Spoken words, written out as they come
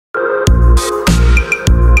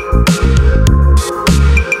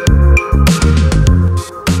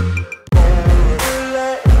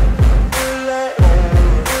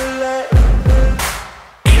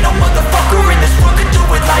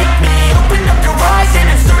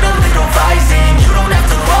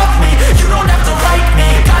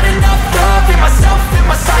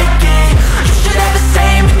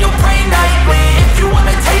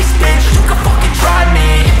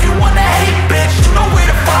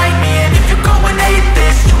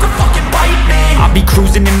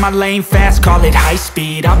my lane fast, call it high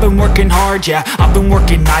speed. I've been working hard, yeah, I've been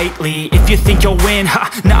working nightly. If you think you'll win, ha,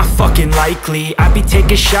 not fucking likely. I be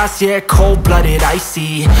taking shots, yeah, cold-blooded,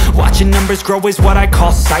 icy. Watching numbers grow is what I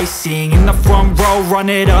call sightseeing. In the front row, run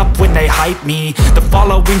it up when they hype me. The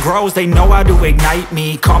following grows, they know how to ignite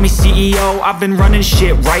me. Call me CEO, I've been running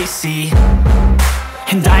shit right, see.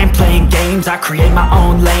 And I ain't playing games, I create my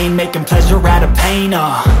own lane, making pleasure out of pain,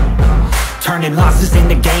 turning losses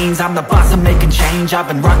into gains. I'm the boss, I'm making change. I've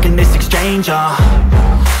been rocking this exchange,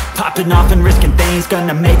 popping off and risking things.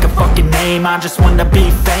 Gonna make a fucking name, I just wanna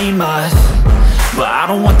be famous. But I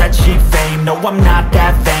don't want that cheap fame, no, I'm not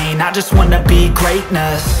that vain. I just wanna be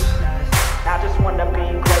greatness. I just wanna be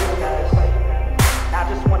greatness. I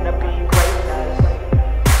just wanna be greatness.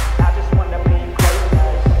 I just wanna be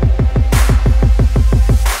greatness.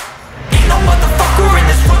 Ain't no motherfucker in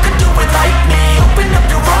this world could do it like me. Open up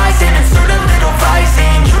your eyes and insert a little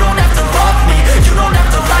rising. You don't have to love me, you don't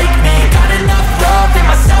have to like me. Got enough love in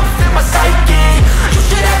myself and my psyche. You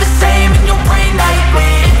should have the same in your brain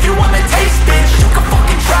nightly. If you wanna taste, bitch, you can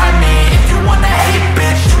fucking try me. If you wanna hate,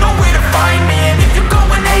 bitch, you know where to find me. And if you go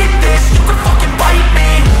and hate this, you can fucking bite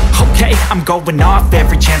me. Okay, I'm going off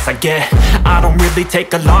every chance I get. I don't really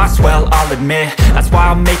take a loss, well, I'll admit. That's why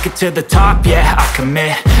I'll make it to the top, yeah, I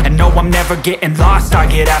commit. And no, I'm never getting lost, I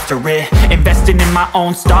get after it. Investing in my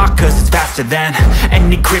own stock, cause it's faster than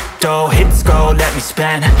any crypto hits go, let me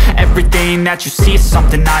spend. Everything that you see is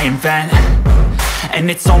something I invent. And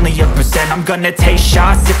it's only a percent. I'm gonna take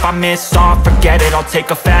shots. If I miss all, forget it. I'll take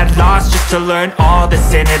a fat loss just to learn all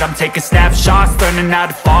that's in it. I'm taking snapshots, learning how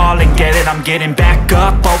to fall and get it. I'm getting back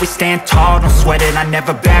up, always stand tall, don't sweat it. I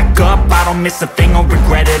never back up, I don't miss a thing or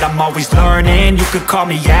regret it. I'm always learning, you could call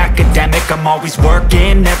me academic. I'm always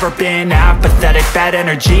working, never been apathetic. Bad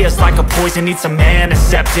energy is like a poison, need some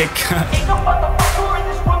antiseptic.